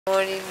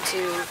Morning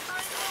to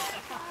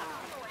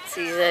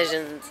C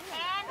sessions.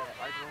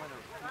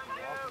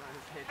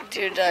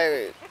 Too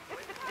tired.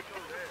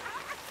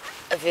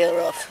 I feel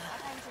rough.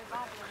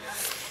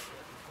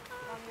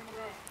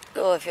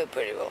 Oh, I feel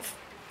pretty rough.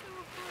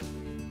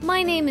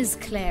 My name is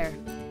Claire.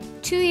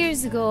 2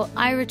 years ago,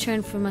 I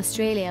returned from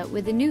Australia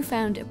with a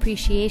newfound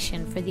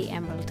appreciation for the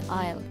Emerald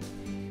Isle.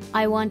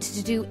 I wanted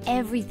to do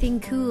everything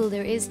cool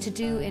there is to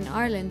do in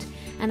Ireland,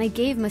 and I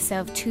gave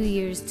myself 2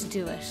 years to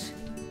do it.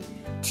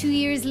 2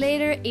 years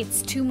later,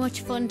 it's too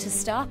much fun to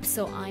stop,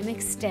 so I'm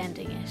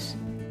extending it.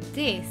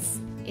 This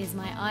is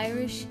my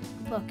Irish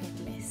bucket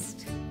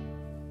list.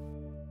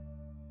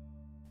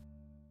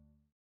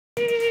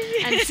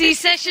 And C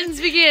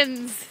sessions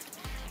begins.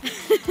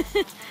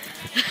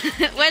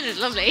 Weather's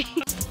lovely.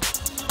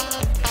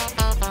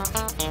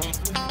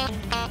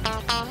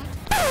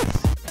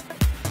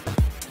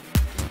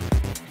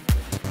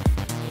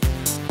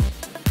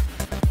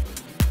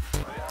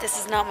 This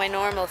is not my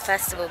normal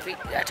festival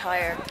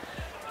attire,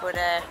 but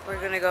we're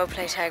gonna go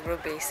play tag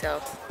rugby, so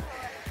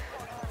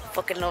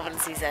fucking loving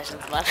C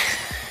sessions, man.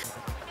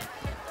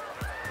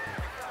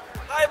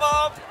 Hi,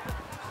 Mom!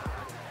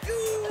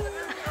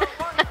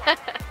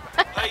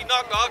 Hey,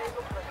 knock knock.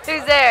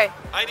 Who's there?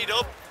 I need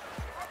up.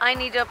 I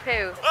need up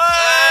who?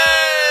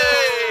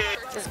 Hey!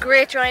 There's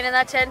great drawing in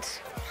that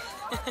tent.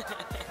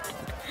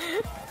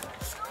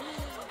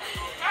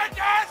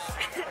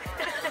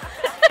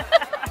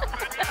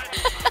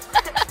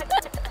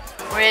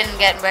 We're in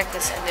getting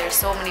breakfast and there's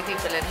so many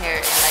people in here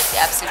in like the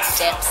absolute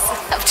depths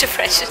of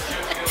depression.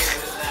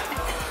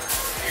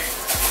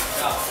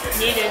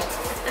 Needed.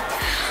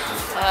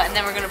 And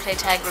then we're going to play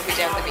tag rugby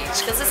down the beach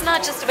because it's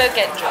not just about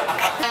getting drunk.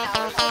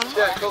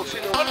 Yeah, cool. She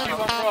knows.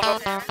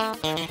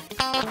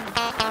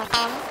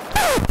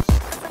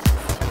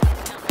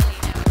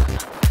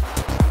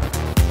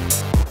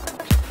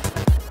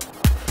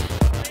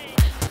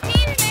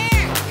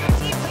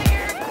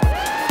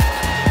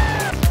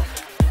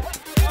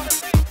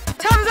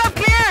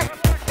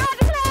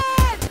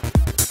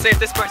 Say if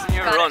this person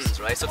here runs,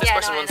 right? So if this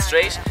person runs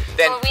straight,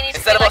 then so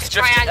instead of us like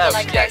drifting out,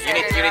 like yeah, you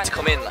need to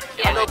come in. Like,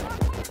 yeah.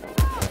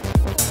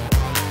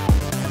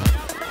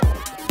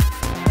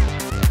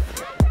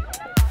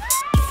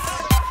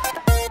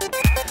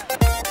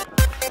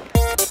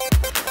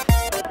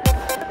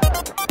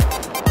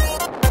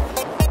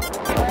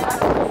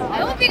 I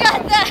hope you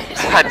got that.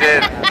 I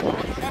did.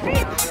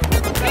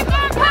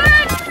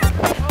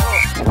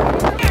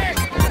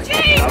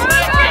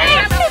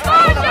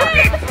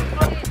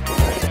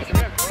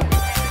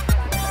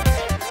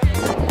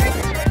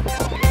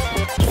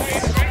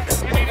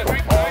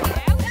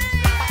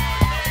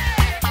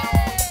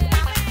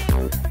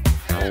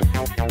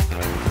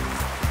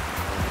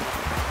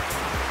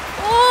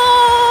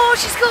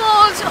 She's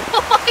gold!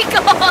 Oh my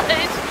god!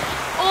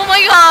 Oh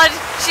my god,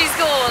 she's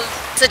gold!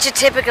 Such a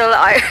typical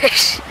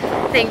Irish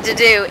thing to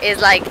do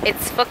is like,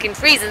 it's fucking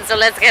freezing, so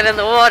let's get in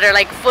the water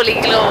like fully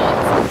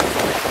clothed.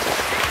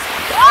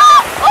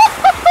 Oh!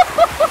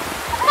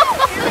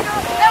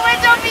 That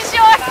went on me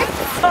short!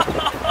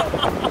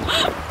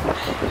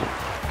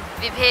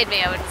 If you paid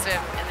me, I wouldn't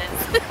swim in this.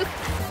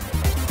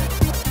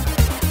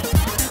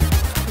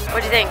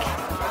 What do you think?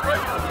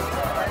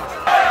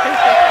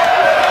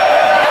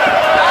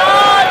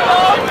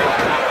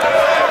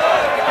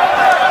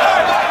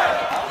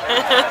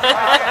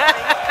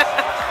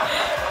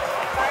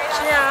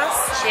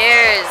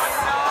 Cheers.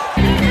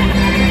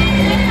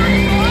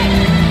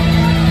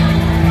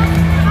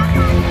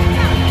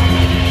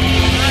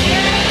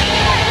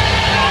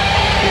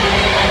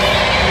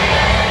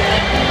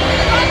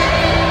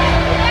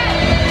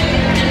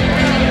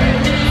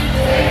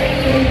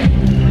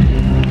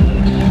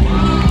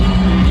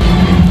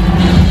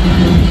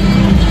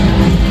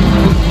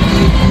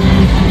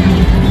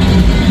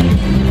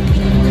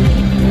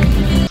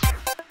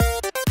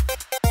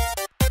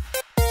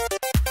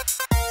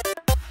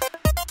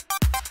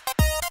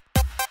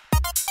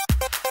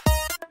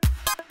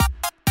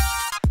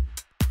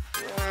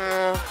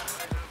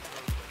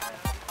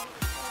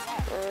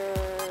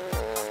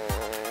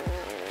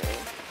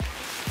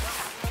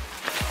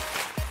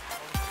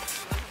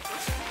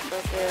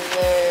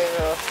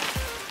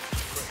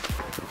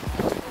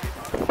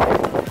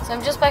 So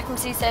I'm just back from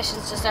C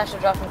sessions just after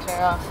dropping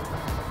Claire off,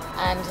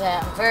 and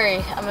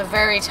I'm a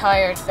very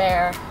tired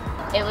bear.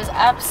 It was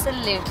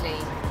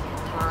absolutely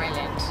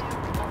brilliant.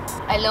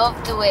 I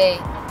loved the way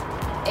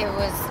it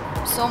was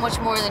so much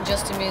more than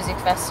just a music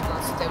festival.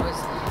 So there was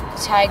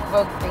the tag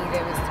rugby,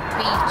 there was the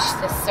beach,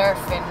 the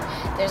surfing,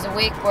 there's a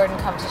wakeboarding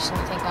competition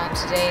I think on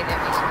today that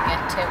we can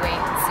get to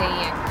wait and see,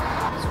 and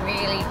it was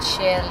really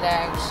chilled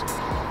out.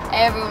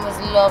 Everyone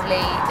was lovely,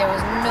 there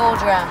was no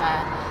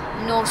drama,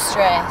 no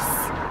stress.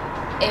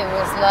 It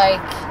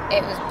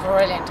was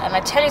brilliant, and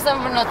I tell you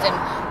something for nothing,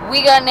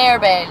 we got an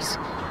airbed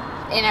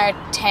in our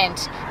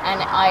tent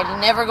and I'll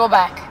never go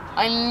back.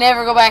 I'll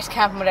never go back to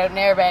camping without an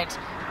airbed.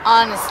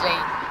 Honestly,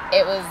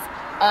 it was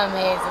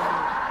amazing.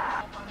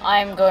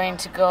 I'm going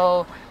to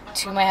go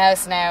to my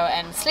house now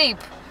and sleep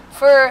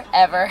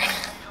forever.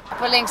 I'll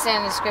put links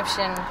in the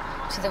description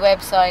to the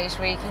website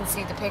where you can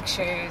see the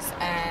pictures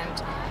and,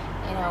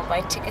 you know,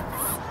 buy tickets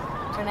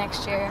for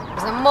next year. It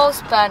was the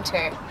most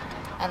banter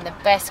and the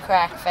best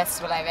crack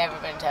festival I've ever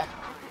been to.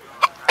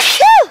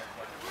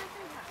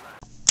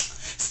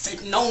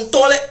 Sitting on the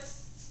toilet.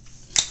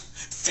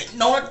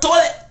 Sitting on the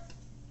toilet.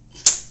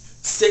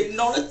 Sitting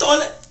on the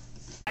toilet.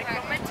 I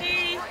got my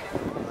tea.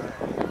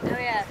 Oh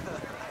yeah.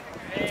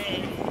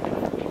 Hey.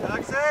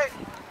 Taxi.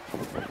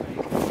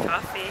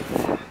 Coffee.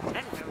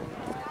 Hello.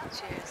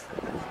 Cheers.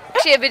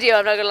 Actually a video,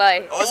 I'm not gonna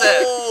lie. Oh, is it?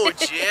 Oh,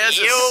 Jesus.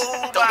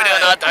 Don't be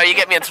doing that or you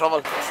get me in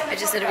trouble. I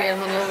just had a real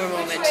hungover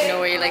moment, you know,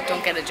 where you like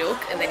don't get a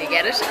joke and then you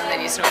get it and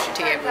then you snort your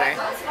tea everywhere.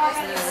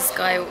 So there was this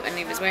guy and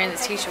he was wearing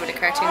this t-shirt with a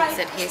cartoon that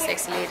said, "Hey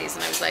sexy ladies,"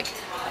 and I was like,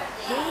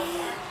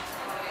 "Hey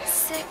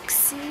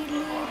sexy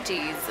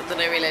ladies," and then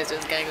I realised it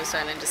was Gangnam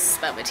Style and just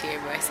spat my tea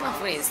everywhere. It's not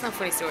funny, it's not a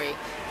funny story.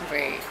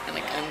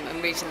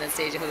 I'm reaching that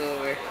stage of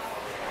hungover.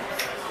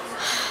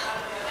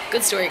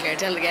 Good story, Claire,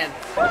 tell it again.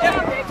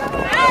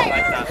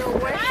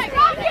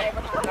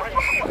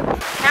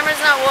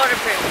 Camera's not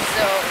waterproof,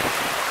 so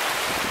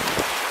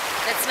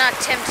let's not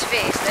tempt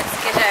fate. Let's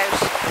get out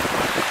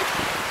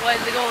while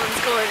the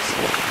going's good,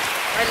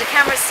 while the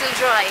camera's still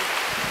dry.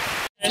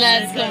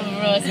 Lad's coming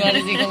for us, what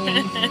is he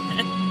coming?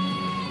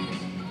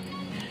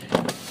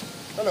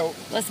 Hello.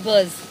 What's the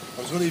buzz?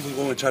 I was going to even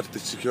go and chat to the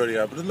security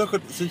guard, but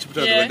look, since you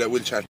put out the window,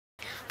 we'll chat.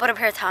 Bought a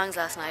pair of thongs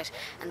last night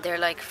and they're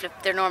like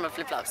they're normal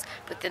flip-flops,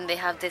 but then they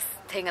have this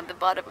thing at the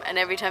bottom and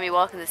every time you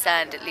walk in the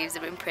sand it leaves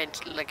an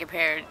imprint like a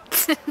pair of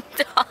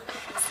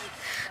thongs.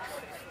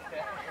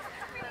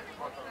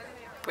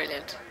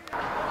 Brilliant.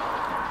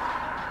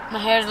 My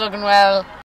hair's looking well.